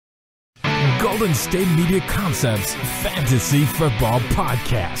Golden State Media Concepts Fantasy Football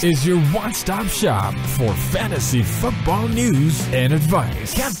Podcast is your one-stop shop for fantasy football news and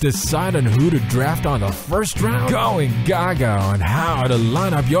advice. Can't decide on who to draft on the first round? Going gaga on how to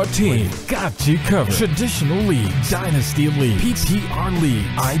line up your team. We've got you covered. Traditional League, Dynasty League, PPR League,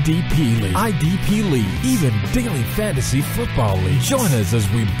 IDP League, even Daily Fantasy Football League. Join us as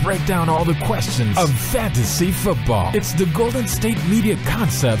we break down all the questions of fantasy football. It's the Golden State Media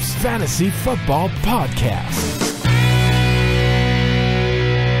Concepts Fantasy Football Podcast.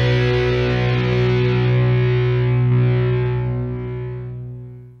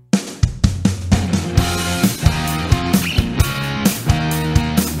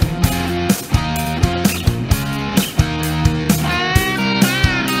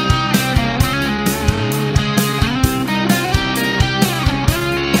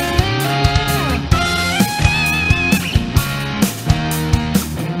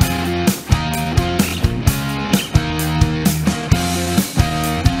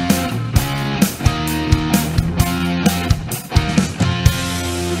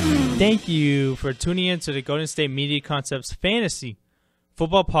 Thank you for tuning in to the Golden State Media Concepts Fantasy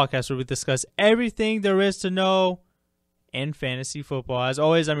Football Podcast, where we discuss everything there is to know in fantasy football. As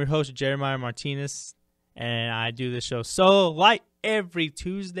always, I'm your host, Jeremiah Martinez, and I do this show solo light every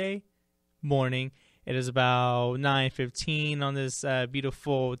Tuesday morning. It is about 9:15 on this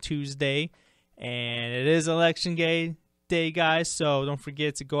beautiful Tuesday, and it is election day, guys, so don't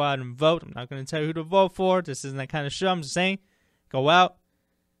forget to go out and vote. I'm not going to tell you who to vote for. This isn't that kind of show. I'm just saying, go out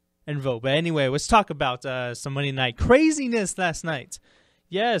and vote. But anyway, let's talk about some Monday night craziness last night.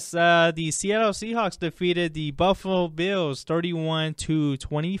 Yes, the Seattle Seahawks defeated the Buffalo Bills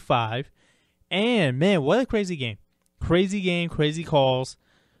 31-25. And man, what a crazy game. Crazy game, crazy calls.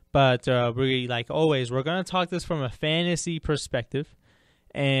 But like always, we're going to talk this from a fantasy perspective.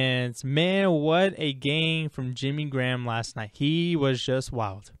 And man, what a game from Jimmy Graham last night. He was just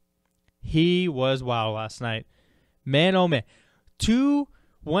wild. He was wild last night. Man, oh man. 2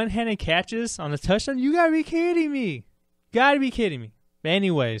 one-handed catches on the touchdown? You gotta be kidding me. Gotta be kidding me. But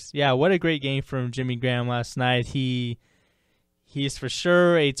anyways, yeah, what a great game from Jimmy Graham last night. He's for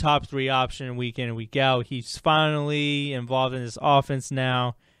sure a top 3 option week in and week out. He's finally involved in this offense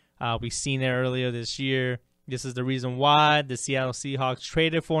now. We've seen it earlier this year. This is the reason why the Seattle Seahawks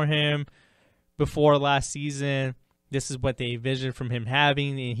traded for him before last season. This is what they envisioned from him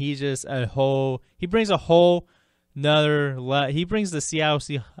having, and he brings the Seattle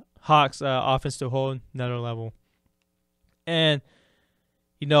Seahawks offense to a whole nother level. And,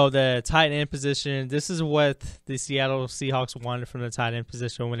 you know, the tight end position, this is what the Seattle Seahawks wanted from the tight end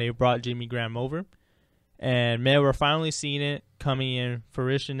position when they brought Jimmy Graham over. And, man, we're finally seeing it coming in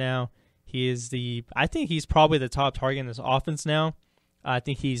fruition now. I think he's probably the top target in this offense now. I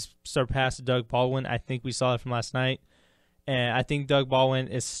think he's surpassed Doug Baldwin. I think we saw it from last night. And I think Doug Baldwin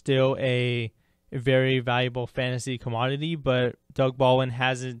is still a very valuable fantasy commodity, but Doug Baldwin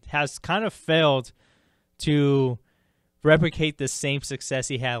has kind of failed to replicate the same success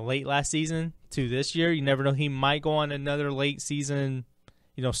he had late last season to this year. You never know. He might go on another late season,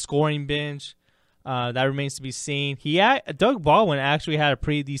 scoring binge. That remains to be seen. Doug Baldwin actually had a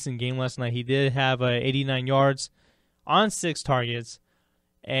pretty decent game last night. He did have 89 yards on 6 targets,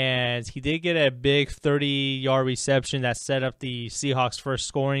 and he did get a big 30-yard reception that set up the Seahawks' first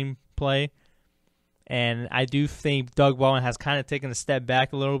scoring play. And I do think Doug Baldwin has kind of taken a step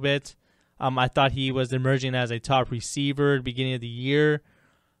back a little bit. I thought he was emerging as a top receiver at the beginning of the year.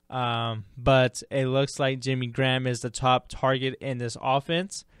 But it looks like Jimmy Graham is the top target in this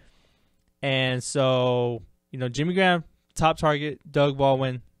offense. And so, Jimmy Graham, top target, Doug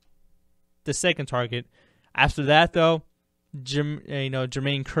Baldwin, the second target. After that, though,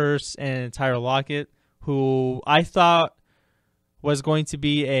 Jermaine Kearse and Tyler Lockett, who I thought was going to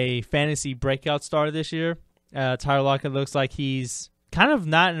be a fantasy breakout star this year. Tyler Lockett looks like he's kind of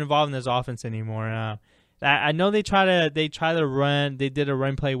not involved in this offense anymore. I know they did a run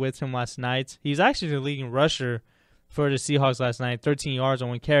play with him last night. He's actually the leading rusher for the Seahawks last night, 13 yards on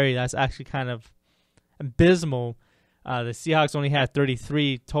 1 carry. That's actually kind of abysmal. The Seahawks only had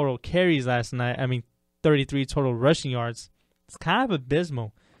 33 total carries last night. 33 total rushing yards. It's kind of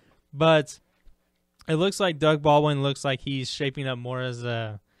abysmal. But it looks like Doug Baldwin looks like he's shaping up more as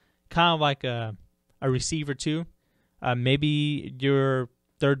a kind of like a receiver too. Maybe your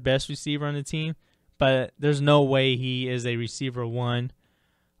third best receiver on the team, but there's no way he is a receiver 1.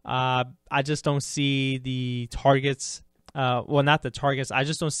 I just don't see the targets. Not the targets. I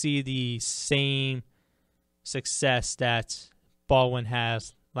just don't see the same success that Baldwin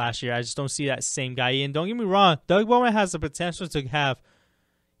has last year. I just don't see that same guy. And don't get me wrong, Doug Baldwin has the potential to have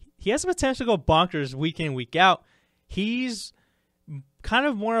he has the potential to go bonkers week in, week out. He's kind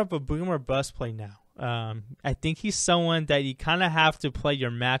of more of a boom or bust play now. I think he's someone that you kind of have to play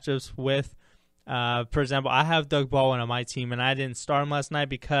your matchups with. For example, I have Doug Baldwin on my team, and I didn't start him last night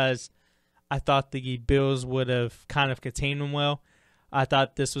because I thought the Bills would have kind of contained him well. I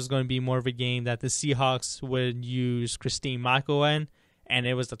thought this was going to be more of a game that the Seahawks would use Christine Michael in, and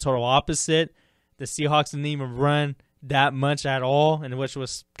it was the total opposite. The Seahawks didn't even run that much at all, and which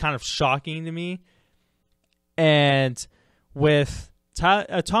was kind of shocking to me. And with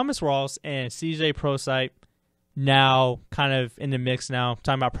Thomas Rawls and CJ Prosite now kind of in the mix now,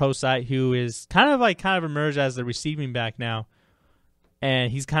 talking about Prosite, who is kind of emerged as the receiving back now,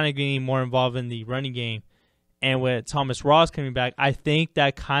 and he's kind of getting more involved in the running game. And with Thomas Rawls coming back, I think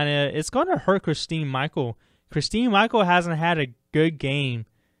that it's going to hurt Christine Michael. Christine Michael hasn't had a good game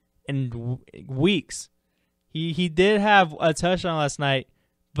in weeks. He did have a touchdown last night,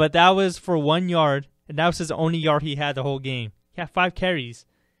 but that was for 1 yard, and that was his only yard he had the whole game. He had 5 carries.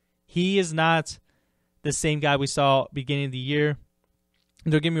 He is not the same guy we saw beginning of the year.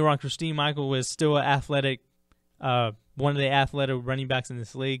 Don't get me wrong, Christine Michael was still an athletic, one of the athletic running backs in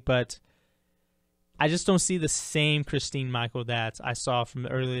this league, but I just don't see the same Christine Michael that I saw from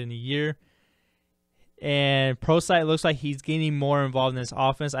earlier in the year. And Prosite looks like he's getting more involved in this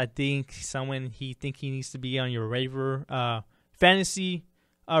offense. I think he needs to be on your waiver fantasy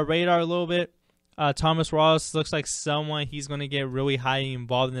radar a little bit. Thomas Ross looks like someone he's going to get really high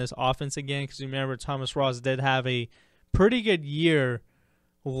involved in this offense again, because remember, Thomas Ross did have a pretty good year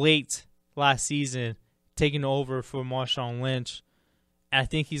late last season, taking over for Marshawn Lynch. I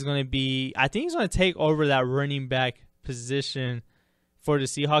think he's going to take over that running back position for the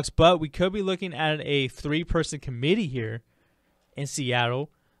Seahawks, but we could be looking at a 3-person committee here in Seattle,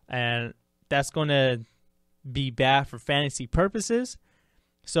 and that's going to be bad for fantasy purposes.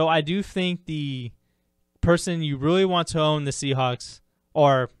 So I do think the person you really want to own the Seahawks,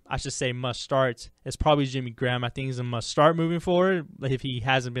 or I should say must start, is probably Jimmy Graham. I think he's a must start moving forward if he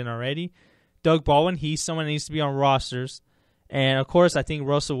hasn't been already. Doug Baldwin, he's someone that needs to be on rosters. And, of course, I think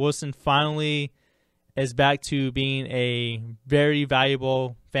Russell Wilson finally is back to being a very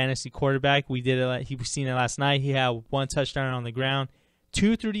valuable fantasy quarterback. We've seen it last night. He had 1 touchdown on the ground,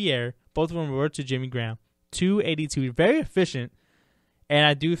 2 through the air. Both of them were to Jimmy Graham. 282, very efficient. And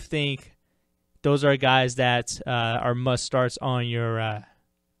I do think those are guys that are must starts on your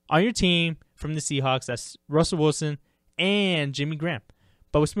team from the Seahawks. That's Russell Wilson and Jimmy Graham.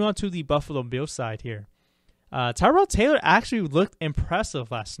 But let's move on to the Buffalo Bills side here. Tyrod Taylor actually looked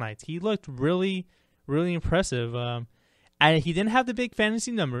impressive last night. He looked really, really impressive. And he didn't have the big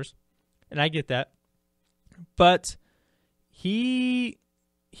fantasy numbers, and I get that. But he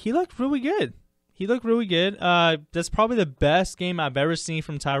looked really good. He looked really good. That's probably the best game I've ever seen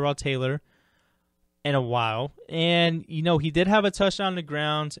from Tyrod Taylor in a while. And, he did have a touchdown on the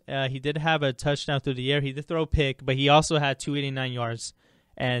ground. He did have a touchdown through the air. He did throw a pick, but he also had 289 yards.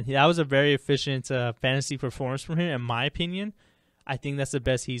 And that was a very efficient fantasy performance from him, in my opinion. I think that's the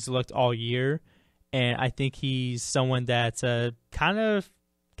best he's looked all year. And I think he's someone that kind of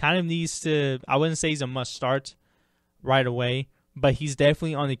needs to, I wouldn't say he's a must start right away, but he's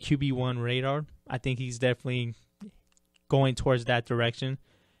definitely on the QB1 radar. I think he's definitely going towards that direction.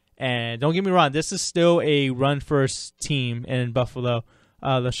 And don't get me wrong, this is still a run-first team in Buffalo.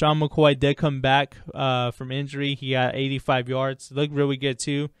 LaShawn McCoy did come back from injury. He got 85 yards. Looked really good,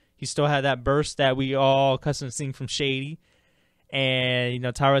 too. He still had that burst that we all accustomed to seeing from Shady. And,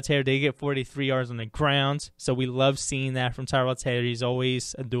 Tyrod Taylor did get 43 yards on the ground. So we love seeing that from Tyrod Taylor. He's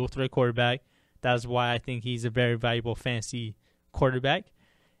always a dual-threat quarterback. That's why I think he's a very valuable fantasy quarterback.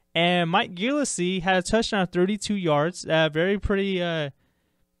 And Mike Gillislee had a touchdown of 32 yards.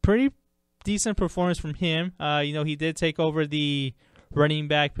 Pretty decent performance from him. He did take over the running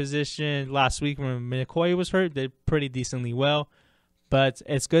back position last week when McCoy was hurt. Did pretty decently well. But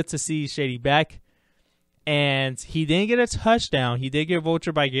it's good to see Shady back. And he didn't get a touchdown. He did get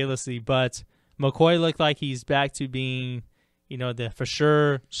vultured by Gillislee, but McCoy looked like he's back to being, the for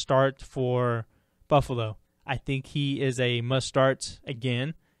sure start for Buffalo. I think he is a must start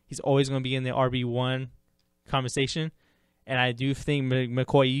again. He's always going to be in the RB1 conversation. And I do think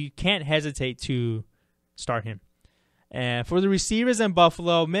McCoy, you can't hesitate to start him. And for the receivers in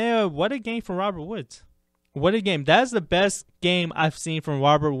Buffalo, man, what a game from Robert Woods. What a game. That's the best game I've seen from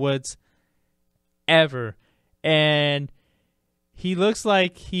Robert Woods ever. And he looks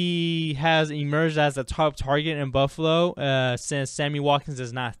like he has emerged as a top target in Buffalo since Sammy Watkins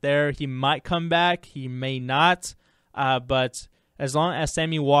is not there. He might come back. He may not. But as long as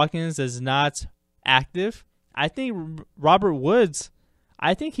Sammy Watkins is not active, I think Robert Woods,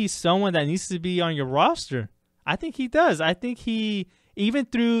 I think he's someone that needs to be on your roster. I think he does. I think he, even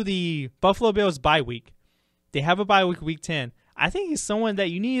through the Buffalo Bills bye week, they have a bye week, week 10. I think he's someone that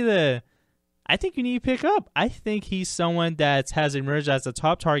you need to pick up. I think he's someone that has emerged as a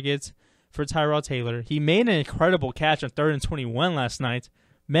top target for Tyrod Taylor. He made an incredible catch on 3rd and 21 last night.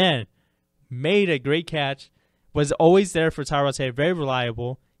 Man, made a great catch. Was always there for Tyrod Taylor. Very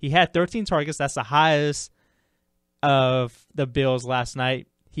reliable. He had 13 targets. That's the highest of the Bills last night.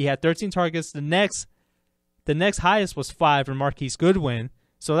 He had 13 targets. The next highest was 5 for Marquise Goodwin.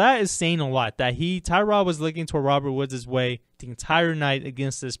 So that is saying a lot. That Tyrod was looking toward Robert Woods' way the entire night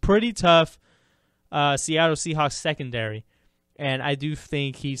against this pretty tough Seattle Seahawks secondary. And I do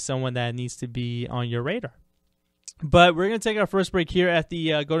think he's someone that needs to be on your radar. But we're going to take our first break here at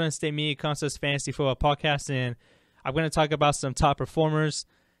the Golden State Media Concepts Fantasy Football Podcast. And I'm going to talk about some top performers,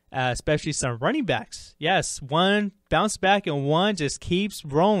 especially some running backs. Yes, one bounced back and one just keeps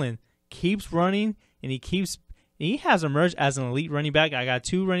rolling, keeps running, and he has emerged as an elite running back. I got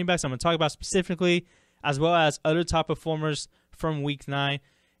 2 running backs I'm going to talk about specifically, as well as other top performers from Week 9.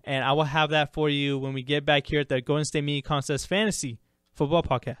 And I will have that for you when we get back here at the Golden State Media Concepts Fantasy Football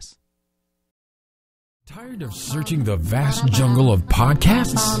Podcast. Tired of searching the vast jungle of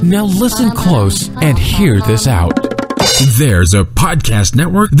podcasts? Now listen close and hear this out. There's a podcast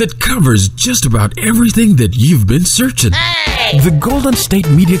network that covers just about everything that you've been searching. The Golden State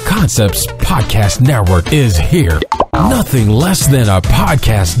Media Concepts Podcast Network is here. Nothing less than a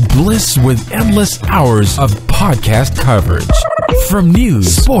podcast bliss with endless hours of podcast coverage. From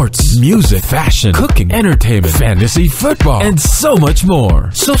news, sports, music, fashion, cooking, entertainment, fantasy, football, and so much more.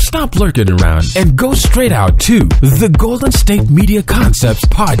 So stop lurking around and go straight out to the Golden State Media Concepts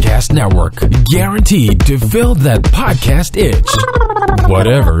Podcast Network. Guaranteed to fill that podcast itch.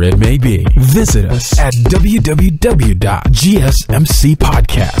 Whatever it may be. Visit us at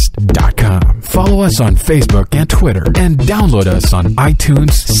www.gsmcpodcast.com. Follow us on Facebook and Twitter, and download us on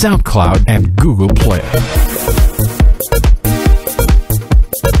iTunes, SoundCloud, and Google Play.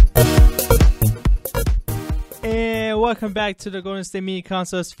 And welcome back to the Golden State Media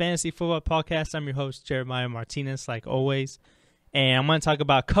Concepts Fantasy Football Podcast. I'm your host, Jeremiah Martinez, like always. And I'm going to talk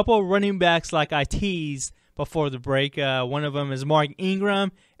about a couple of running backs like I teased before the break. One of them is Mark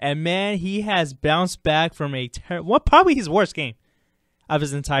Ingram. And, man, he has bounced back from probably his worst game of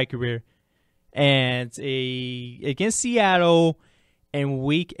his entire career. And against Seattle in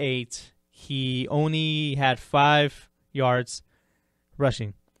Week 8, he only had 5 yards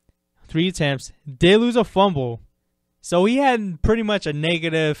rushing. 3 attempts. Did lose a fumble. So he had pretty much a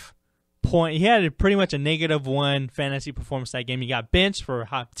negative point. He had pretty much a -1 fantasy performance that game. He got benched for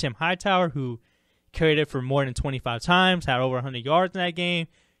Tim Hightower, who carried it for more than 25 times, had over 100 yards in that game.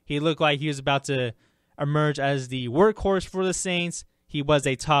 He looked like he was about to emerge as the workhorse for the Saints. He was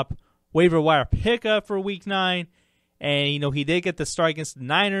a top waiver wire pickup for Week 9. And, he did get the start against the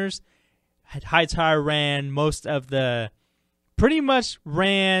Niners. Hightower had most of the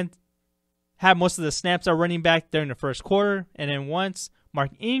snaps at running back during the first quarter. And then once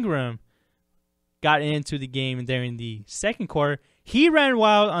Mark Ingram got into the game during the second quarter, he ran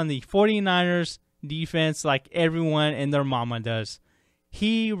wild on the 49ers defense like everyone and their mama does.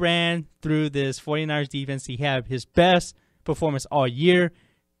 He ran through this 49ers defense. He had his best performance all year,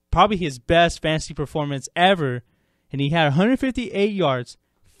 probably his best fantasy performance ever. And he had 158 yards,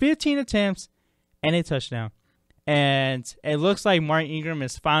 15 attempts, and a touchdown. And it looks like Mark Ingram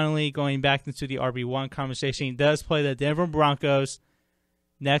is finally going back into the RB1 conversation. He does play the Denver Broncos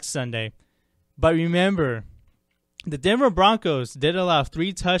next Sunday. But remember, the Denver Broncos did allow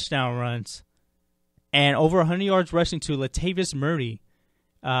 3 touchdown runs and over 100 yards rushing to Latavius Murray.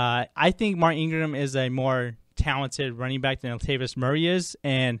 I think Mark Ingram is a more talented running back than Latavius Murray is.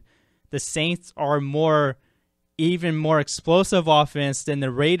 And the Saints are even more explosive offense than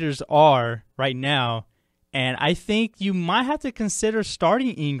the Raiders are right now. And I think you might have to consider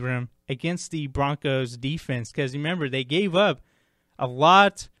starting Ingram against the Broncos defense, because remember, they gave up a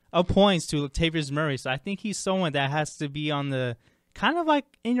lot of points to Latavius Murray. So I think he's someone that has to be on the kind of like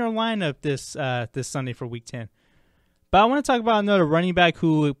in your lineup this Sunday for Week 10. But I want to talk about another running back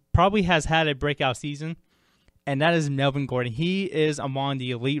who probably has had a breakout season, and that is Melvin Gordon. He is among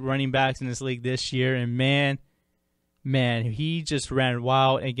the elite running backs in this league this year, and man, he just ran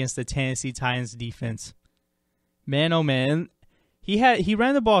wild against the Tennessee Titans defense. Man, oh man, he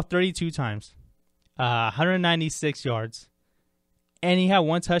ran the ball 32 times, 196 yards, and he had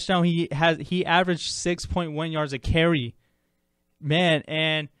 1 touchdown. He averaged 6.1 yards a carry. Man,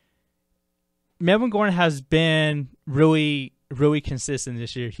 and Melvin Gordon has been really, really consistent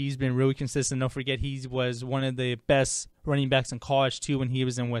this year. He's been really consistent. Don't forget, he was one of the best running backs in college too when he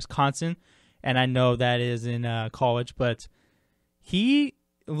was in Wisconsin, and I know that is in college. But he's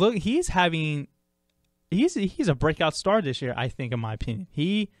a breakout star this year, I think, in my opinion.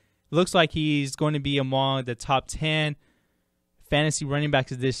 He looks like he's going to be among the top 10 fantasy running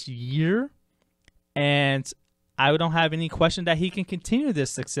backs this year, and I don't have any question that he can continue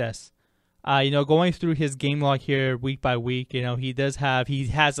this success. Going through his game log here week by week, he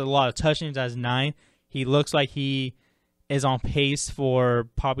has a lot of touchdowns as 9. He looks like he is on pace for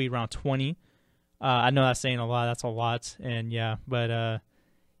probably around 20. I know that's saying a lot. That's a lot. And yeah, but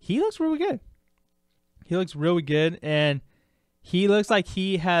he looks really good. He looks really good. And he looks like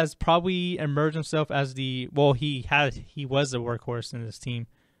he has probably emerged himself as he was the workhorse in this team.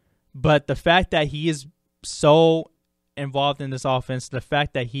 But the fact that he is so involved in this offense, the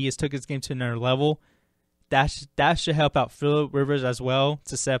fact that he has took his game to another level, that should help out Phillip Rivers as well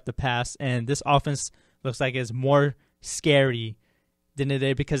to set up the pass. And this offense looks like it's more scary than it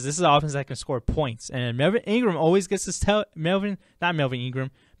is, because this is an offense that can score points. And Melvin Gordon always gets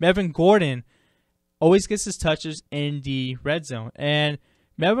his touches in the red zone. And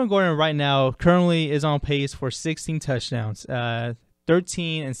Melvin Gordon right now currently is on pace for 16 touchdowns,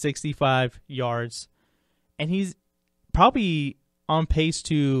 13 and 65 yards. And he's probably on pace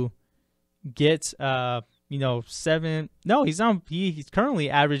to get 7. No, he's currently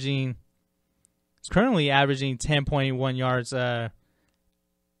averaging 10.1 yards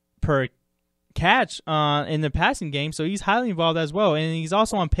per catch in the passing game. So he's highly involved as well, and he's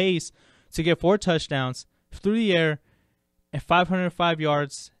also on pace to get 4 touchdowns through the air and 505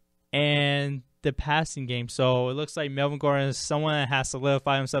 yards and the passing game. So it looks like Melvin Gordon is someone that has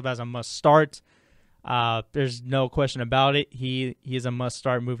solidified himself as a must start. There's no question about it. He is a must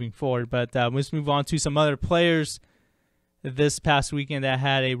start moving forward. But let's move on to some other players this past weekend that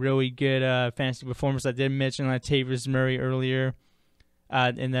had a really good fantasy performance. I did mention Latavius Murray earlier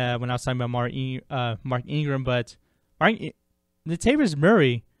when I was talking about Mark Ingram. But Latavius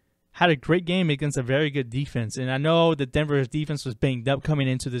Murray had a great game against a very good defense. And I know the Denver's defense was banged up coming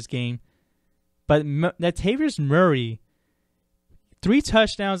into this game. But Latavius Murray, 3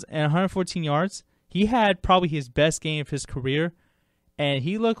 touchdowns and 114 yards. He had probably his best game of his career. And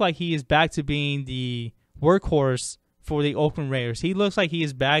he looked like he is back to being the workhorse for the Oakland Raiders. He looks like he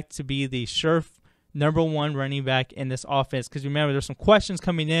is back to be the sure number 1 running back in this offense. Because remember, there's some questions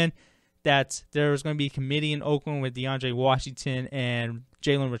coming in that there was going to be a committee in Oakland with DeAndre Washington and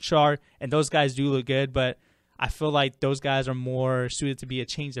Jalen Richard, and those guys do look good, but I feel like those guys are more suited to be a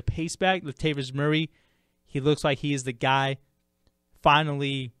change of pace back. Latavius Murray, he looks like he is the guy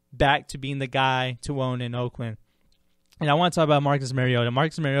finally back to being the guy to own in Oakland. And I want to talk about Marcus Mariota.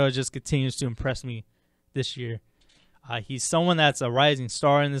 Marcus Mariota just continues to impress me this year. He's someone that's a rising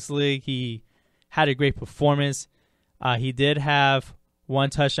star in this league. He had a great performance. He did have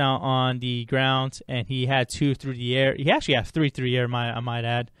 1 touchdown on the ground, and he had 2 through the air. He actually had 3 through the air, I might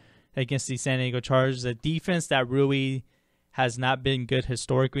add, against the San Diego Chargers, a defense that really has not been good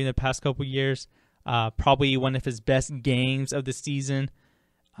historically in the past couple years. Probably one of his best games of the season.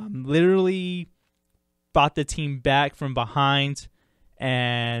 Literally brought the team back from behind,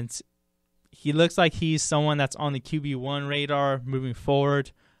 and he looks like he's someone that's on the QB1 radar moving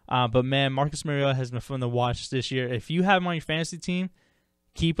forward. But man, Marcus Mariota has been fun to watch this year. If you have him on your fantasy team,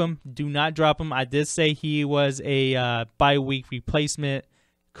 keep him. Do not drop him. I did say he was a bye-week replacement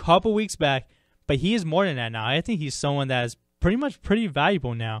a couple weeks back, but he is more than that now. I think he's someone that is pretty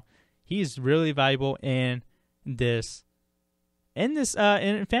valuable now. He is really valuable in fantasy.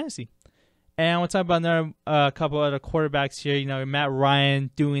 And I want to talk about a couple other quarterbacks here. Matt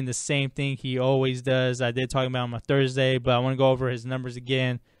Ryan doing the same thing he always does. I did talk about him on Thursday, but I want to go over his numbers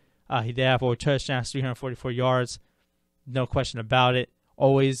again. He did have 4 touchdowns, 344 yards. No question about it.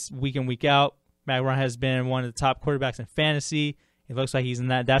 Always week in, week out. Matt Ryan has been one of the top quarterbacks in fantasy. It looks like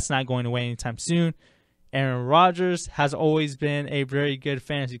that's not going away anytime soon. Aaron Rodgers has always been a very good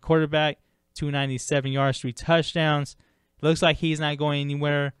fantasy quarterback. 297 yards, 3 touchdowns. Looks like he's not going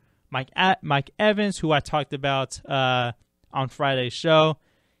anywhere. Mike Evans, who I talked about on Friday's show,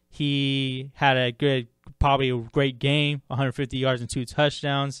 he had probably a great game, 150 yards and 2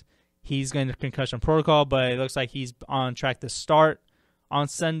 touchdowns. He's going to concussion protocol, but it looks like he's on track to start on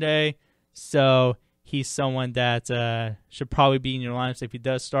Sunday. So he's someone that should probably be in your lineups if he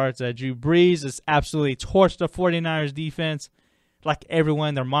does start. Drew Brees has absolutely torched the 49ers defense like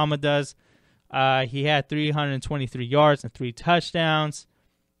everyone, their mama does. He had 323 yards and 3 touchdowns.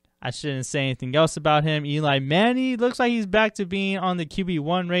 I shouldn't say anything else about him. Eli Manning looks like he's back to being on the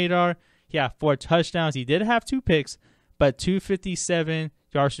QB1 radar. He had 4 touchdowns. He did have 2 picks, but 257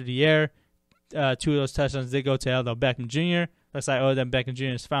 yards through the air, 2 of those touchdowns did go to Odell Beckham Jr. Looks like Odell Beckham Jr.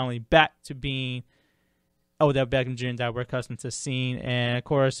 is finally back to being Odell Beckham Jr. that we're accustomed to seeing. And, of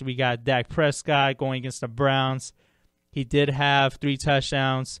course, we got Dak Prescott going against the Browns. He did have 3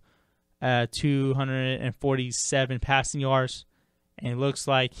 touchdowns, 247 passing yards. And it looks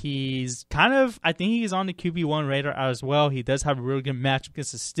like he's I think he's on the QB1 radar as well. He does have a really good match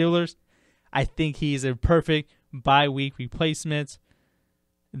against the Steelers. I think he's a perfect bye-week replacement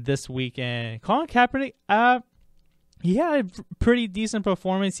this weekend. Colin Kaepernick, he had a pretty decent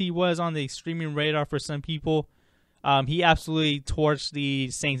performance. He was on the streaming radar for some people. He absolutely torched the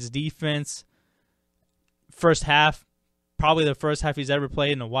Saints defense. First half, probably the first half he's ever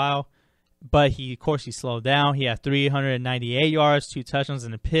played in a while. But he slowed down. He had 398 yards, 2 touchdowns,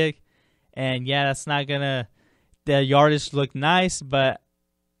 and a pick. And yeah, that's not gonna. The yardage looked nice, but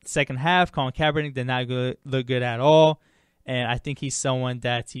second half, Colin Kaepernick did not look good at all. And I think he's someone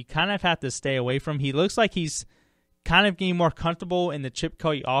that he kind of have to stay away from. He looks like he's kind of getting more comfortable in the Chip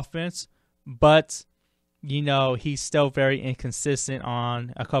Kelly offense, but he's still very inconsistent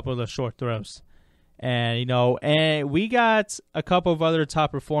on a couple of the short throws. And, and we got a couple of other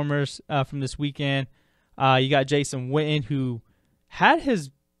top performers from this weekend. You got Jason Witten, who had his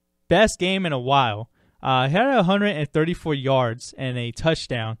best game in a while. He had 134 yards and a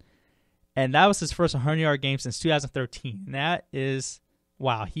touchdown. And that was his first 100-yard game since 2013. And that is,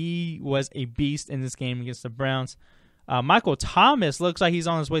 wow, he was a beast in this game against the Browns. Michael Thomas looks like he's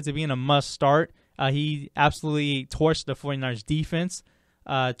on his way to being a must-start. He absolutely torched the 49ers defense.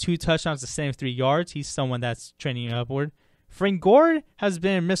 2 touchdowns to 73 yards. He's someone that's trending upward. Frank Gore has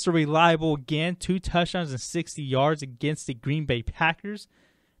been Mr. Reliable again. 2 touchdowns and 60 yards against the Green Bay Packers.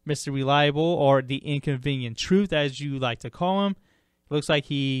 Mr. Reliable, or the Inconvenient Truth, as you like to call him. Looks like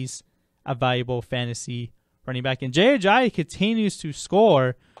he's a valuable fantasy running back. And Jay Ajayi continues to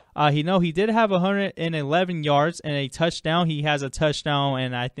score. He did have 111 yards and a touchdown. He has a touchdown,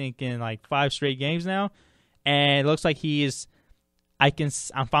 and I think in like 5 straight games now. And it looks like he is.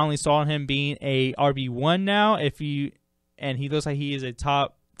 I'm finally saw him being a RB1 now. And he looks like he is a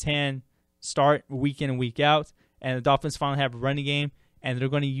top 10 start week in and week out. And the Dolphins finally have a running game, and they're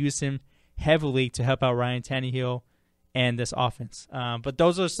going to use him heavily to help out Ryan Tannehill and this offense. But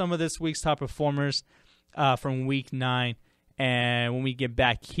those are some of this week's top performers from Week 9. And when we get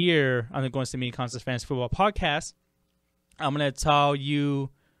back here on the Going to Media Concepts Fantasy Football Podcast, I'm going to tell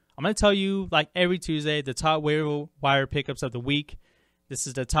you, like every Tuesday, the top waiver wire pickups of the week. This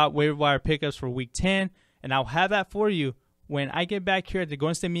is the top waiver wire pickups for Week 10, and I'll have that for you when I get back here at the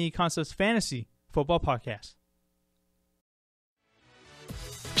Golden State Media Concepts Fantasy Football Podcast.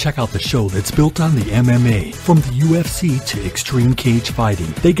 Check out the show that's built on the MMA. From the UFC to extreme cage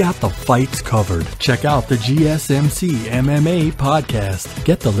fighting, they got the fights covered. Check out the GSMC MMA podcast.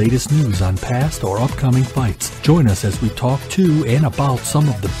 Get the latest news on past or upcoming fights. Join us as we talk to and about some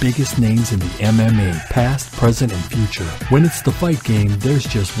of the biggest names in the MMA, past, present, and future. When it's the fight game, there's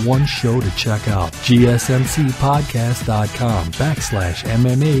just one show to check out.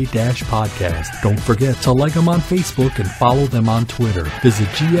 GSMCpodcast.com/MMA-podcast. Don't forget to like them on Facebook and follow them on Twitter. Visit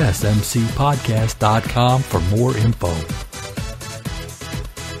GSMCpodcast.com for more info.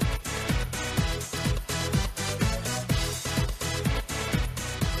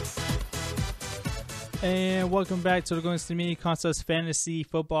 And welcome back to the Going to Media Concepts Fantasy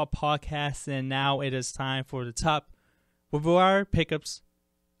Football Podcast. And now it is time for the top waiver pickups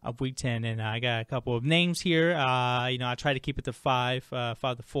of Week 10. And I got a couple of names here. I try to keep it to 5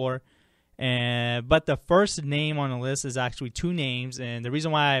 to 4. But the first name on the list is actually 2 names, and the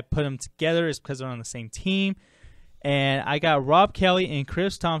reason why I put them together is because they're on the same team. And I got Rob Kelly and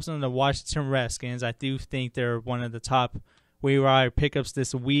Chris Thompson of the Washington Redskins. I do think they're one of the top waiver wire pickups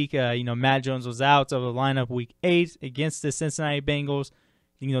this week. Matt Jones was out of the lineup Week 8 against the Cincinnati Bengals.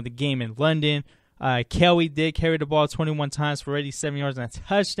 The game in London. Kelly did carry the ball 21 times for 87 yards and a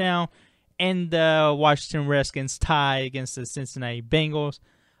touchdown. And the Washington Redskins tie against the Cincinnati Bengals.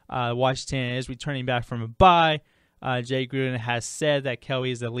 Washington is returning back from a bye. Jay Gruden has said that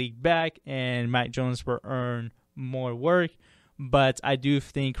Kelly is the league back and Matt Jones will earn more work. But I do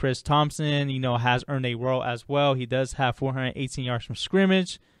think Chris Thompson, has earned a role as well. He does have 418 yards from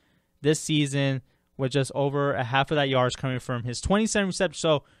scrimmage this season, with just over a half of that yards coming from his 27 receptions.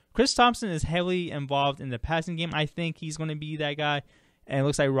 So Chris Thompson is heavily involved in the passing game. I think he's going to be that guy. And it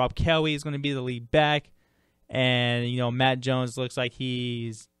looks like Rob Kelly is going to be the lead back. And, Matt Jones looks like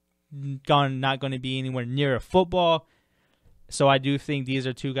he's not going to be anywhere near a football. So I do think these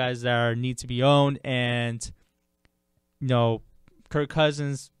are 2 guys that need to be owned. And, Kirk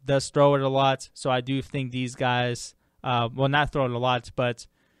Cousins does throw it a lot. So I do think these guys, not throw it a lot, but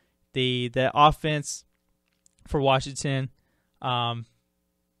The offense for Washington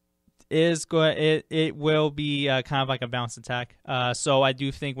is good. It will be kind of like a bounce attack. So I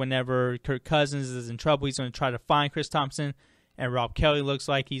do think whenever Kirk Cousins is in trouble, he's going to try to find Chris Thompson, and Rob Kelly looks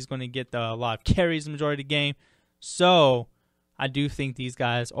like he's going to get a lot of carries the majority of the game. So I do think these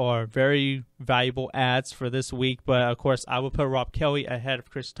guys are very valuable adds for this week. But, of course, I will put Rob Kelly ahead of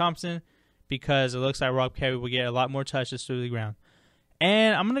Chris Thompson because it looks like Rob Kelly will get a lot more touches through the ground.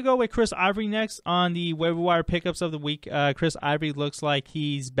 And I'm going to go with Chris Ivory next on the waiver wire pickups of the week. Chris Ivory looks like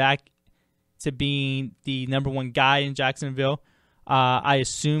he's back to being the number one guy in Jacksonville. I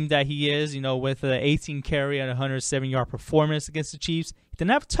assume that he is, with an 18 carry and 107-yard performance against the Chiefs. He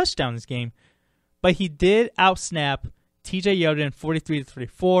didn't have a touchdown this game, but he did outsnap TJ Yeldon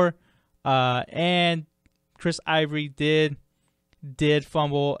 43-34, and Chris Ivory did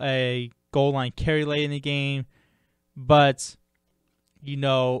fumble a goal line carry late in the game, but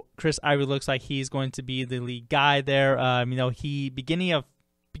Chris Ivory looks like he's going to be the lead guy there. He beginning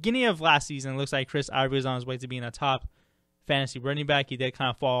of last season, it looks like Chris Ivory was on his way to being a top fantasy running back. He did kind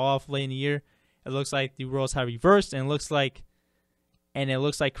of fall off late in the year. It looks like the roles have reversed, and it looks like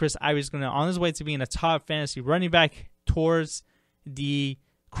Chris Ivory is going to on his way to being a top fantasy running back towards the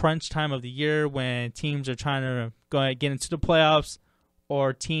crunch time of the year when teams are trying to get into the playoffs,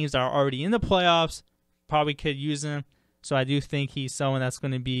 or teams that are already in the playoffs probably could use him. So I do think he's someone that's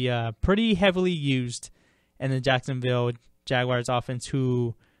going to be pretty heavily used in the Jacksonville Jaguars offense,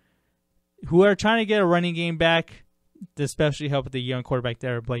 who are trying to get a running game back, to especially help with the young quarterback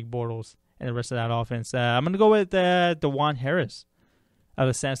there, Blake Bortles, and the rest of that offense. I'm going to go with DeJuan Harris of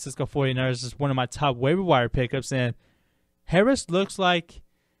the San Francisco 49ers. This is one of my top waiver wire pickups, and Harris looks like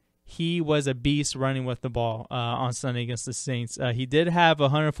he was a beast running with the ball on Sunday against the Saints. He did have a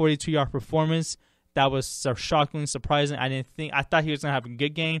 142-yard performance. That was shockingly surprising. I thought he was going to have a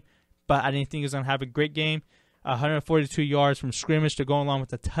good game, but I didn't think he was going to have a great game. 142 yards from scrimmage to go along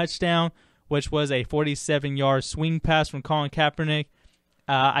with a touchdown, which was a 47-yard swing pass from Colin Kaepernick.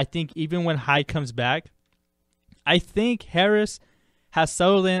 I think even when Hyde comes back, I think Harris has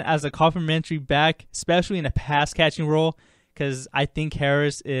settled in as a complimentary back, especially in a pass-catching role, because I think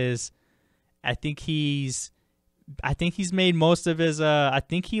he's made most of his, I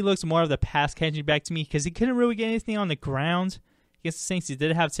think he looks more of the pass-catching back to me, because he couldn't really get anything on the ground against the Saints. He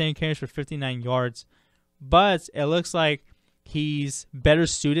did have 10 carries for 59 yards, but it looks like he's better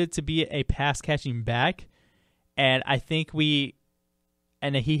suited to be a pass-catching back, and I think he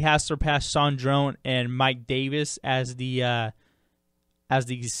has surpassed Sean Drone and Mike Davis as the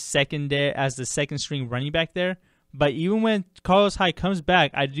second string running back there. But even when Carlos Hyde comes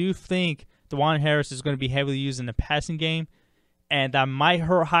back, I do think DeJuan Harris is going to be heavily used in the passing game, and that might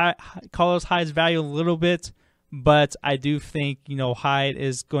hurt Carlos Hyde's value a little bit. But I do think Hyde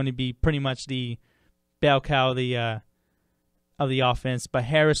is going to be pretty much the bell cow of the offense. But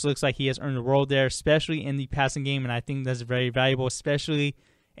Harris looks like he has earned a role there, especially in the passing game, and I think that's very valuable, especially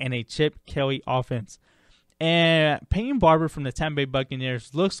in a Chip Kelly offense. And Peyton Barber from the Tampa Bay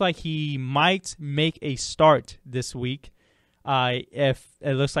Buccaneers looks like he might make a start this week. If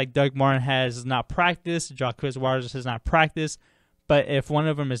it looks like Doug Martin has not practiced, Jacquizz Waters has not practiced, but if one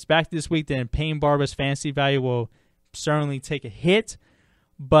of them is back this week, then Peyton Barber's fantasy value will certainly take a hit.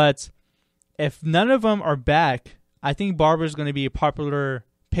 But if none of them are back, I think Barber is going to be a popular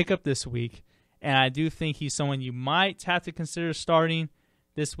pickup this week, and I do think he's someone you might have to consider starting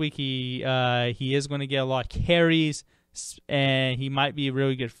this week. He is going to get a lot of carries, and he might be a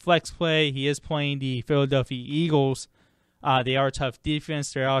really good flex play. He is playing the Philadelphia Eagles. They are a tough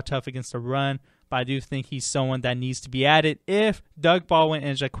defense. They are tough against the run, but I do think he's someone that needs to be added if Doug Baldwin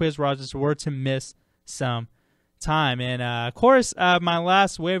and Jacquizz Rodgers were to miss some time. And, of course, my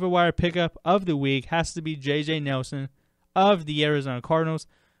last waiver wire pickup of the week has to be J.J. Nelson of the Arizona Cardinals.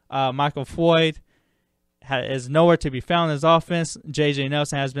 Michael Floyd is nowhere to be found in his offense. J.J.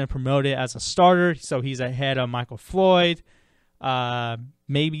 Nelson has been promoted as a starter, so he's ahead of Michael Floyd,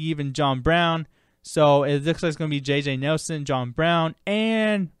 maybe even John Brown. So it looks like it's going to be J.J. Nelson, John Brown,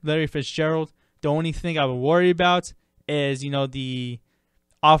 and Larry Fitzgerald. The only thing I would worry about is, the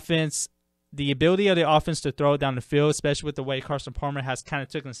offense, the ability of the offense to throw it down the field, especially with the way Carson Palmer has kind of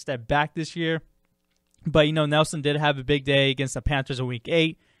taken a step back this year. But, Nelson did have a big day against the Panthers in Week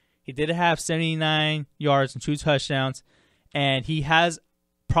 8. He did have 79 yards and 2 touchdowns, and he has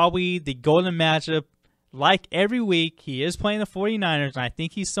probably the golden matchup. Like every week, he is playing the 49ers, and I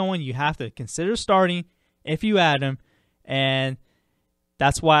think he's someone you have to consider starting if you add him, and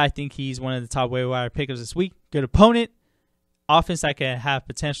that's why I think he's one of the top waiver wire pickups this week. Good opponent, offense that can have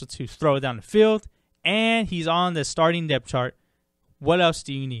potential to throw it down the field, and he's on the starting depth chart. What else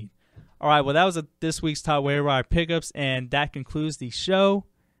do you need? All right, well, that was this week's top waiver wire pickups, and that concludes the show.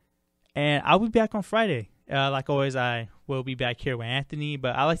 And I'll be back on Friday. Like always, I will be back here with Anthony,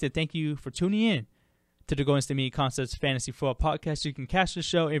 but I'd like to thank you for tuning in to the Going to Me Concepts Fantasy Football Podcast. You can catch the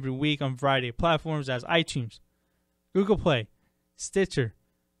show every week on a variety of platforms as iTunes, Google Play, Stitcher,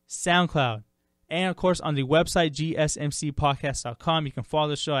 SoundCloud, and, of course, on the website, gsmcpodcast.com. You can follow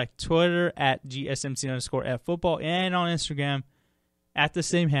the show at Twitter at @GSMC_@football and on Instagram at the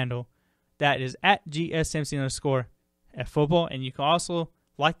same handle. That is at @GSMC_@football. And you can also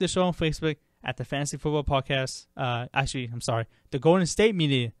like the show on Facebook at the Fantasy Football Podcast. The Golden State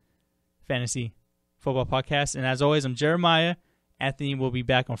Media Fantasy Football Podcast. And as always, I'm Jeremiah. Anthony will be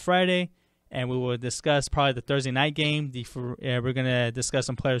back on Friday, and we will discuss probably the Thursday night game. We're going to discuss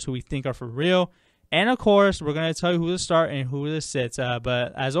some players who we think are for real. And, of course, we're going to tell you who to start and who to sit.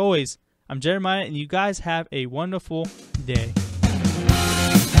 But as always, I'm Jeremiah, and you guys have a wonderful day.